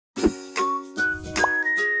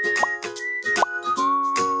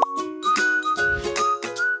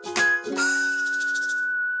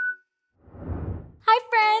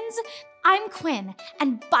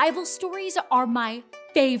Bible stories are my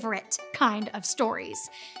favorite kind of stories.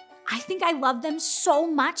 I think I love them so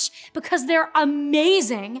much because they're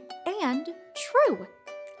amazing and true.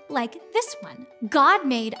 Like this one. God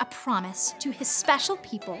made a promise to his special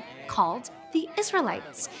people called the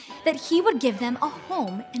Israelites that he would give them a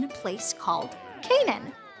home in a place called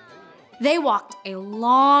Canaan. They walked a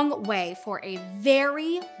long way for a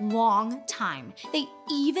very long time. They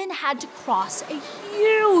even had to cross a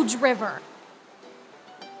huge river.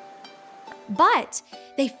 But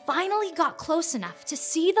they finally got close enough to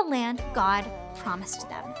see the land God promised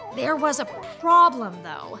them. There was a problem,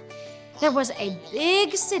 though. There was a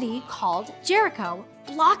big city called Jericho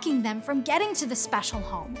blocking them from getting to the special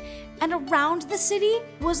home. And around the city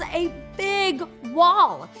was a big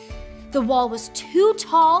wall. The wall was too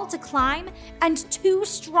tall to climb and too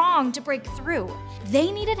strong to break through.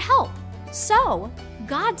 They needed help. So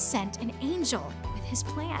God sent an angel with his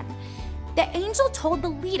plan. The angel told the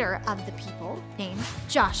leader of the people, named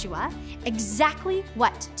Joshua, exactly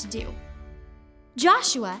what to do.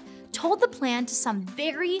 Joshua told the plan to some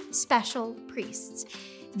very special priests.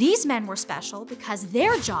 These men were special because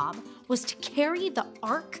their job was to carry the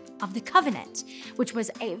Ark of the Covenant, which was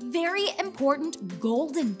a very important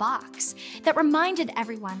golden box that reminded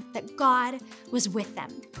everyone that God was with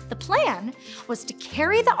them. The plan was to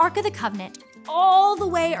carry the Ark of the Covenant all the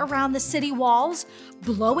way around the city walls,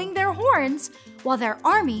 blowing their horns while their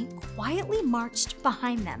army quietly marched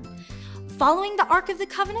behind them. Following the Ark of the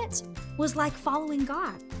Covenant was like following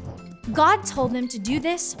God. God told them to do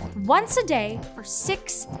this once a day for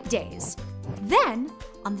 6 days. Then,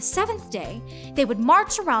 on the 7th day, they would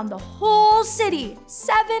march around the whole city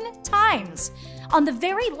 7 times. On the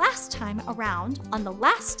very last time around, on the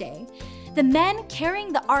last day, the men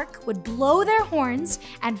carrying the ark would blow their horns,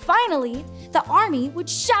 and finally, the army would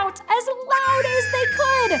shout as loud as they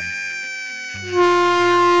could.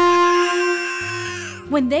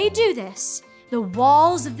 When they do this, the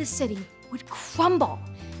walls of the city would crumble.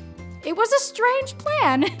 It was a strange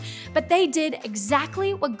plan, but they did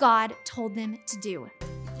exactly what God told them to do.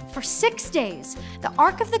 For 6 days, the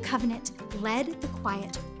Ark of the Covenant led the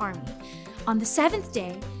quiet army. On the 7th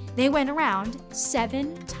day, they went around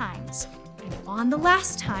 7 times. And on the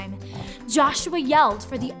last time, Joshua yelled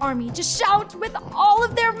for the army to shout with all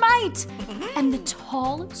of their might. And the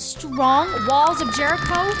tall, strong walls of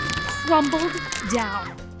Jericho crumbled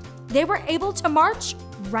down. They were able to march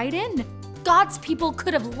right in. God's people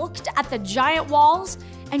could have looked at the giant walls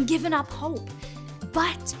and given up hope,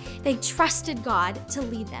 but they trusted God to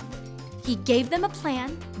lead them. He gave them a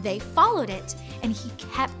plan, they followed it, and he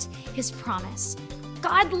kept his promise.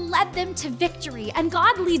 God led them to victory, and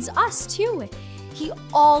God leads us too. He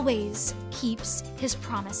always keeps his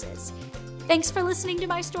promises. Thanks for listening to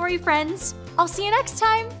my story, friends. I'll see you next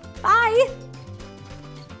time. Bye.